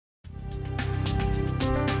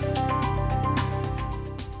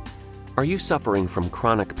Are you suffering from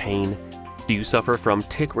chronic pain? Do you suffer from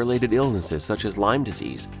tick-related illnesses such as Lyme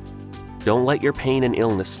disease? Don't let your pain and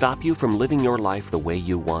illness stop you from living your life the way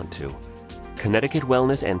you want to. Connecticut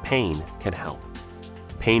Wellness and Pain can help.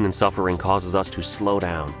 Pain and suffering causes us to slow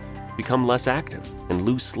down, become less active, and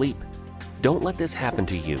lose sleep. Don't let this happen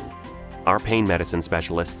to you. Our pain medicine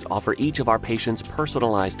specialists offer each of our patients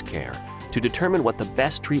personalized care to determine what the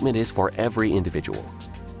best treatment is for every individual.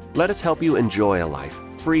 Let us help you enjoy a life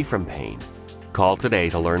free from pain. Call today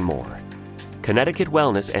to learn more. Connecticut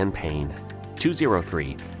Wellness and Pain,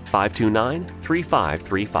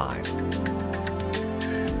 203-529-3535.